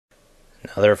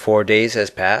Another 4 days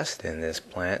has passed, and this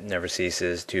plant never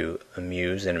ceases to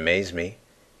amuse and amaze me.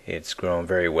 It's grown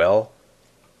very well,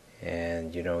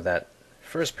 and that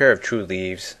first pair of true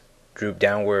leaves drooped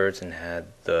downwards and had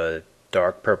the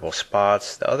dark purple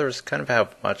spots. The others kind of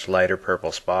have much lighter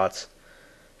purple spots,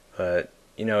 but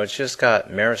it's just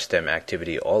got meristem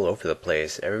activity all over the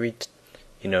place. Every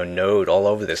node all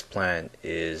over this plant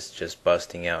is just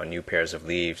busting out new pairs of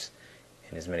leaves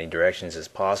in as many directions as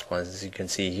possible. And as you can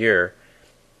see here,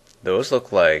 those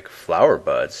look like flower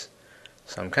buds.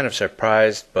 So I'm kind of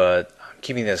surprised, but I'm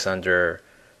keeping this under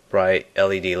bright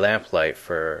LED lamplight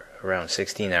for around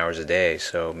 16 hours a day,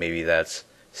 so maybe that's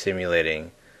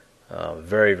simulating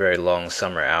very, very long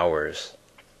summer hours,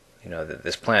 that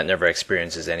this plant never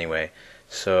experiences anyway.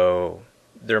 So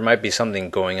there might be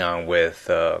something going on with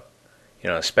a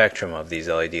spectrum of these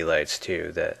LED lights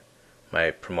too that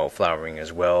might promote flowering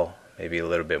as well. Maybe a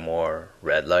little bit more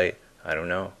red light, I don't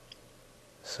know.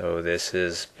 So this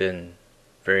has been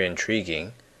very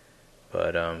intriguing,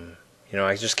 but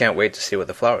I just can't wait to see what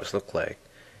the flowers look like.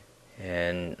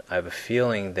 And I have a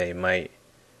feeling I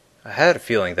had a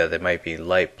feeling that they might be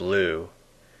light blue,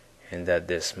 and that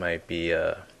this might be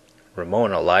a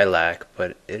Ramona lilac,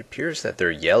 but it appears that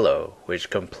they're yellow, which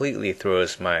completely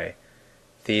throws my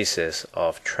thesis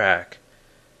off track.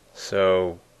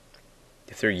 So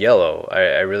if they're yellow,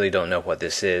 I really don't know what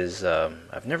this is.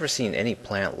 I've never seen any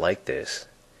plant like this.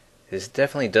 This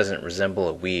definitely doesn't resemble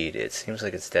a weed. It seems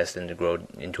like it's destined to grow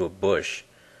into a bush.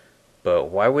 But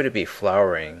why would it be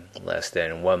flowering less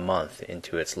than 1 month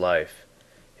into its life?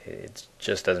 It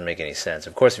just doesn't make any sense.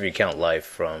 Of course, if you count life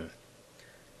from,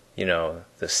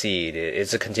 the seed,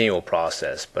 it's a continual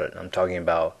process. But I'm talking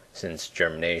about since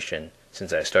germination,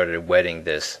 since I started wetting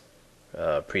this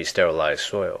pre-sterilized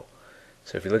soil.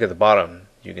 So if you look at the bottom,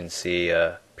 you can see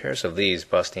pairs of leaves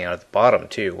busting out at the bottom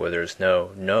too, where there's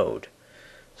no node.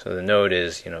 So the node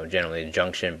is, generally the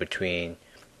junction between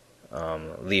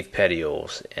leaf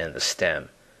petioles and the stem.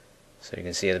 So you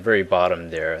can see at the very bottom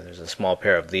there's a small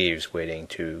pair of leaves waiting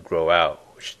to grow out,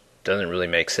 which doesn't really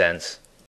make sense.